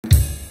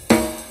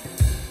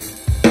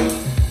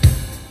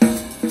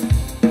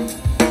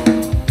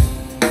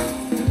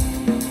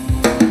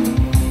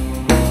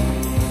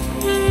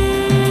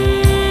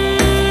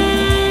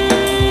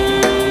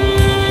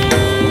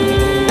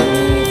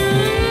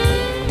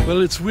Well,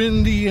 it's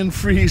windy and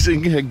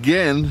freezing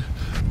again,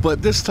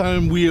 but this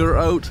time we are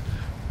out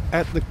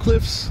at the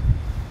cliffs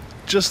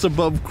just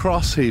above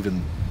Crosshaven.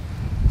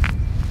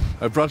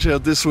 I brought you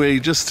out this way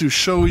just to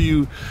show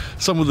you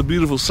some of the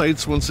beautiful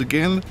sights once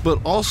again, but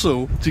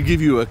also to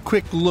give you a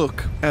quick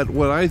look at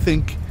what I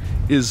think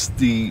is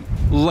the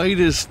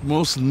lightest,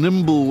 most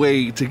nimble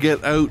way to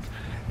get out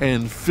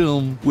and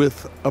film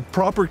with a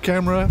proper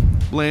camera,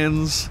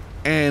 lens,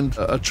 and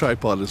a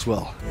tripod as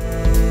well.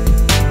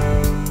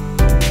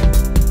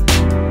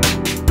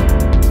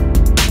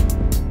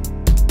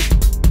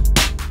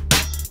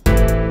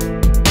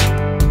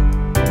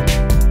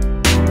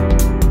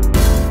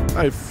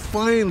 I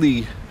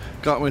finally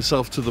got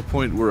myself to the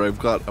point where I've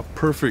got a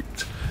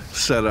perfect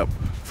setup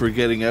for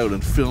getting out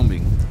and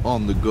filming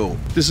on the go.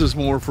 This is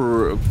more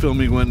for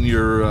filming when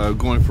you're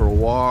going for a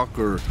walk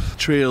or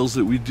trails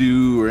that we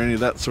do or any of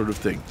that sort of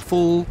thing.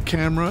 Full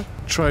camera,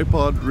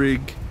 tripod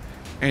rig,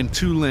 and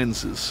 2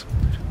 lenses.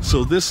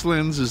 So this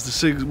lens is the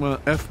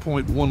Sigma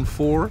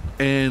f.14,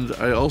 and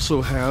I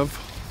also have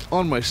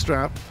on my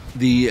strap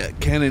the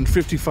Canon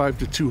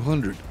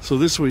 55-200. So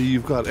this way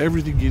you've got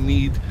everything you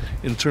need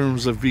in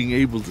terms of being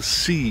able to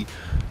see,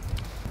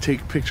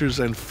 take pictures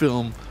and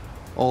film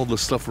all the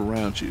stuff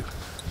around you.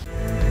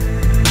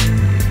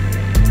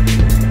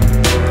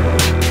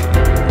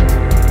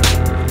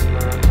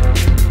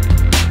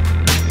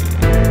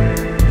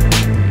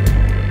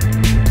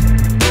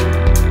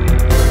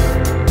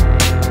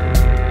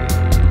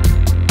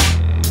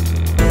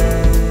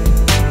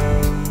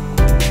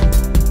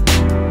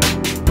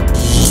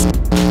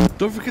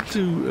 Don't forget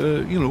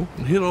to, you know,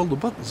 hit all the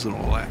buttons and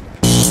all that.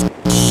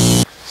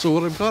 So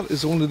what I've got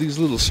is one of these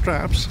little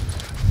straps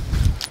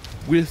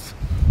with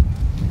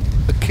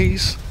a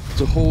case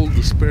to hold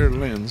the spare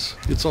lens.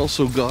 It's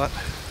also got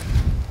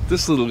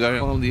this little guy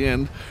on the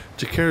end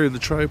to carry the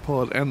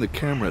tripod and the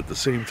camera at the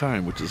same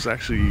time, which is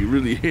actually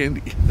really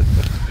handy.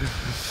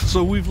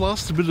 So we've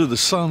lost a bit of the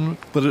sun,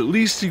 but at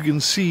least you can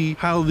see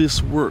how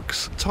this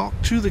works. Talk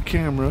to the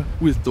camera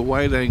with the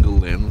wide angle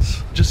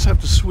lens. Just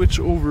have to switch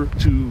over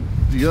to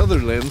the other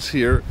lens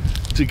here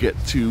to get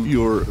to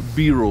your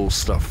B-roll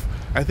stuff.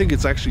 I think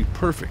it's actually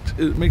perfect.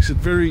 It makes it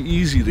very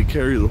easy to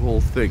carry the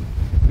whole thing.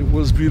 It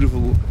was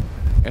beautiful,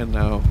 and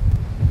now,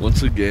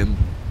 once again,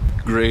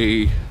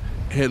 gray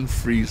and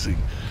freezing.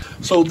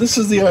 So this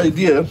is the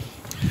idea.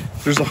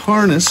 There's a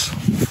harness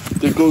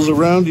that goes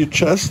around your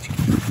chest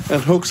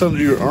and hooks under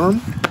your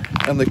arm,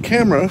 and the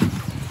camera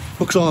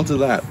hooks onto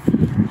that,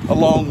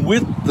 along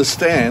with the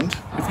stand.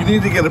 If you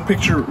need to get a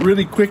picture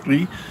really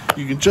quickly,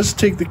 you can just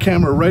take the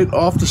camera right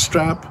off the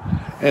strap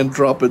and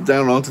drop it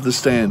down onto the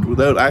stand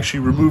without actually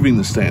removing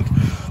the stand.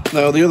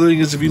 Now the other thing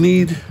is, if you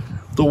need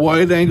the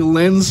wide angle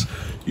lens,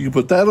 you can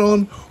put that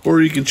on,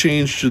 or you can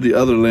change to the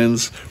other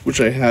lens,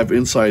 which I have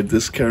inside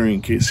this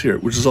carrying case here,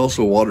 which is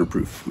also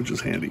waterproof, which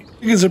is handy. I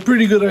think it's a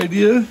pretty good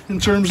idea in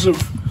terms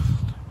of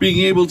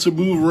being able to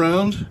move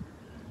around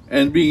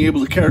and being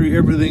able to carry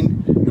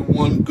everything in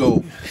one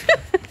go.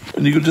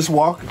 And you can just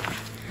walk.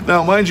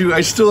 Now, mind you,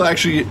 I still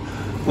actually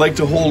like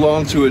to hold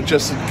on to it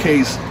just in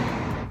case,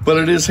 but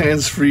it is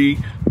hands-free.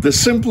 The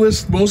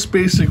simplest, most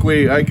basic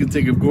way I can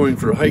think of going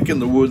for a hike in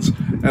the woods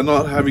and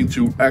not having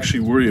to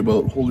actually worry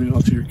about holding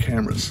onto your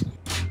cameras.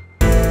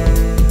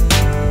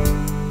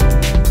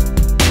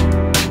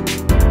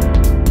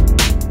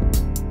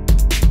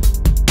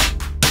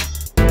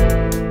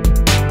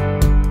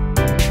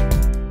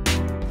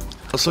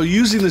 So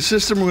using the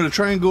system, we're going to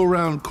try and go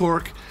around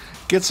Cork,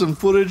 get some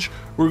footage.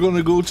 We're going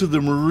to go to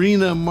the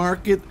Marina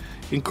market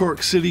in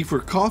Cork City for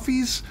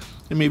coffees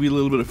and maybe a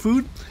little bit of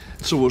food.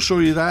 So we'll show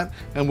you that,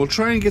 and we'll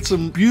try and get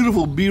some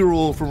beautiful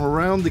B-roll from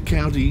around the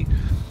county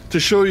to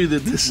show you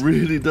that this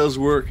really does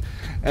work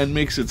and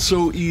makes it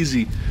so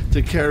easy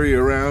to carry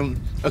around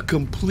a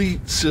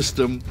complete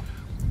system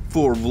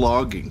for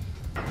vlogging.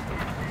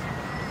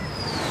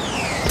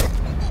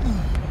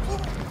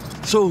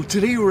 So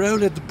today we're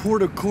out at the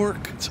Port of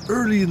Cork. It's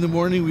early in the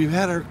morning, we've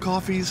had our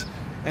coffees,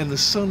 and the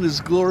sun is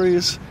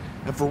glorious,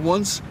 and for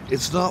once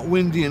it's not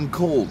windy and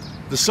cold.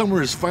 The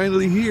summer is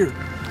finally here.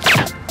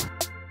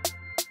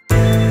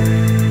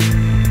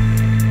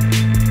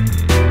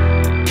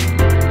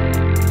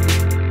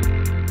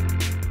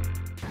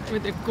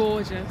 With a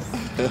gorgeous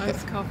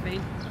iced coffee.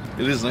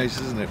 It is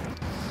nice, isn't it?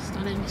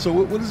 Stunning. So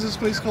what is this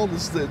place called?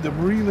 It's the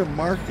Marina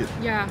Market.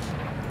 Yeah.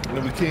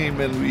 And we came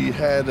and we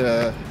had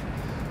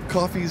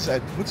coffees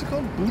at, what's it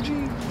called?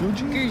 Bougie?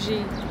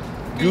 Guji.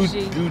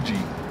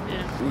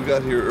 Yeah. We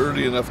got here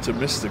early enough to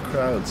miss the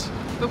crowds.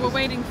 But we're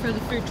waiting for the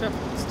food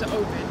trucks to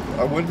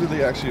open. When do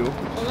they actually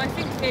open? Well, I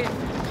think it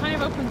kind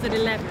of opens at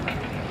 11.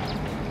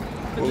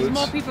 But there's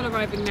more people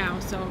arriving now,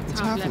 so it's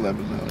half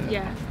 11 now,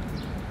 yeah.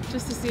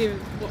 Just to see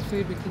what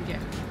food we can get.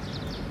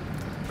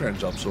 Grand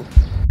job, so.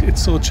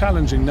 It's so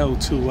challenging now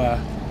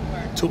to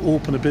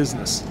open a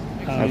business.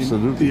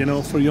 Absolutely. You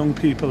know, for young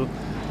people,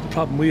 the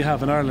problem we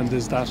have in Ireland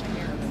is that,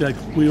 like,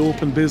 we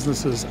open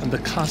businesses and the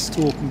cost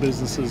to open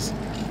businesses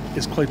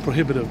is quite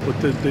prohibitive. But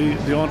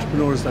the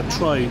entrepreneurs that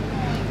try,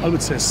 I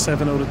would say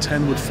 7 out of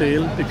 10 would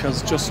fail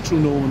because just through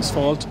no one's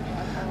fault.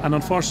 And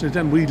unfortunately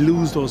then we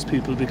lose those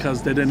people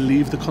because they then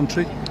leave the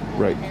country.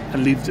 Right.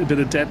 And leave a bit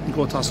of debt and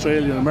go to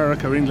Australia,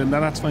 America, or England,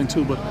 and that's fine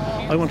too, but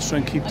I want to try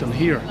and keep them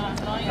here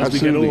as we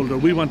get older.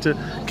 We want to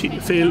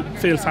fail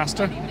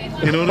faster,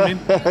 you know what I mean?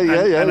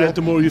 And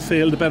the more you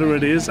fail, the better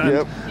it is,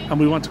 and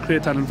we want to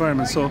create that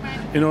environment. So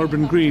in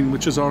Urban Green,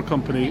 which is our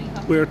company,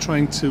 we're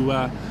trying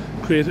to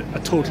create a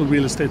total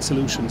real estate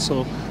solution.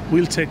 So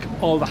we'll take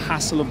all the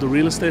hassle of the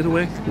real estate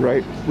away.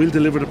 Right. We'll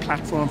deliver the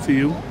platform for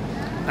you,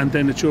 and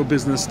then it's your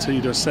business to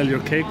either sell your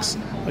cakes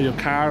or your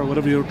car or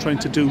whatever you're trying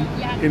to do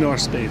in our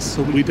space.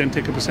 So we then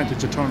take a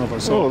percentage of turnover.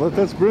 So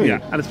that's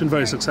brilliant. Yeah, and it's been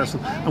very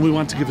successful, and we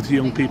want to give it to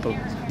young people.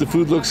 The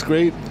food looks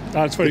great.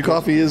 It's very the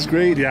coffee is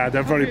great. Yeah,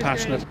 they're very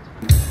passionate.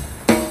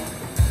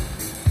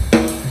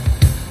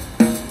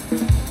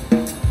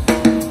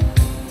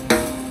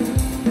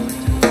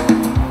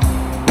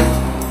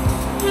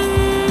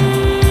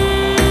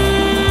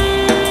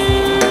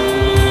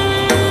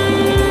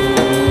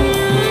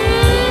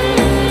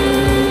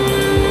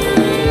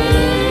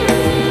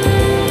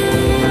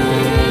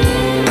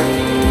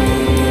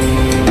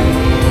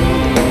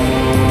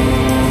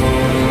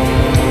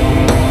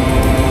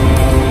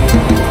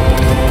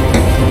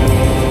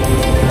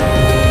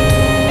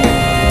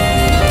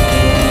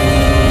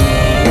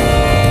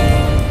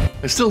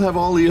 I still have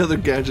all the other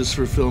gadgets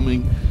for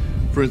filming,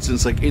 for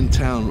instance, like in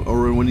town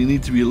or when you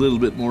need to be a little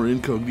bit more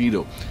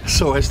incognito.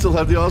 So I still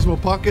have the Osmo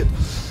Pocket,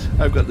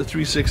 I've got the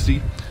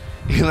 360,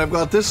 and I've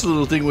got this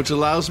little thing which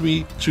allows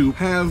me to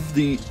have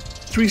the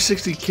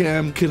 360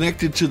 cam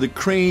connected to the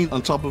crane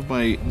on top of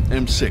my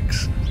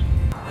M6.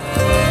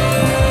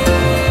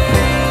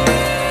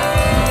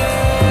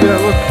 Yeah,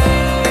 look.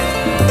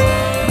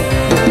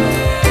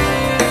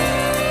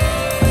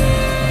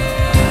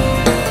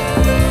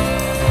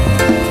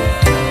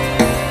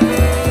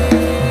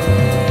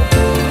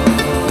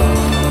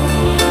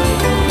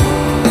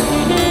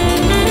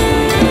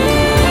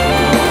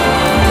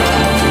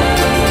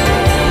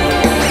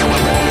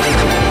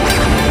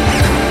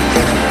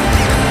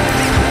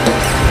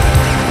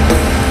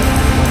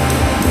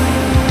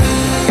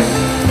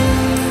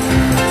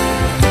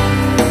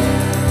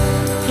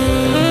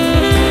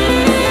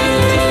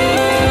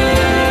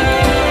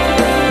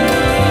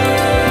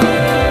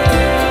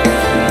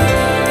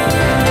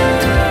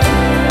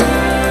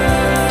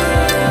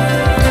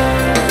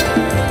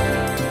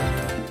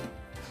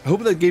 I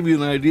hope that gave you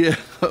an idea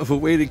of a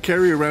way to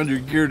carry around your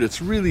gear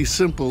that's really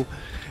simple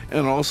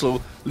and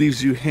also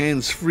leaves you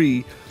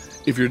hands-free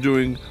if you're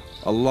doing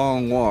a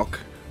long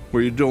walk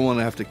where you don't want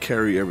to have to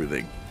carry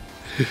everything.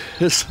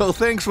 So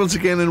thanks once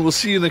again, and we'll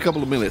see you in a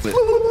couple of minutes.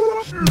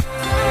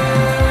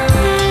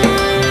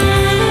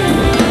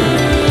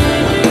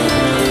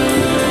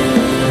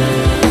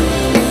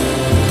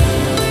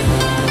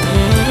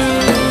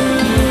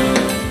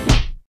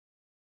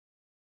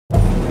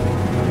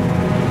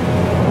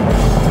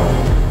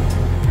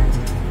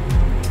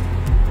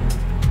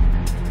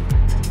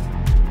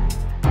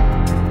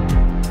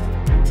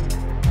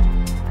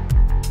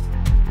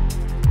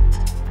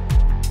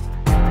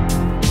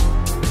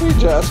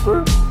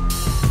 Jasper,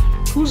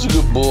 who's a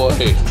good boy?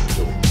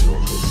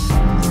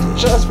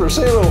 Jasper,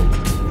 say hello.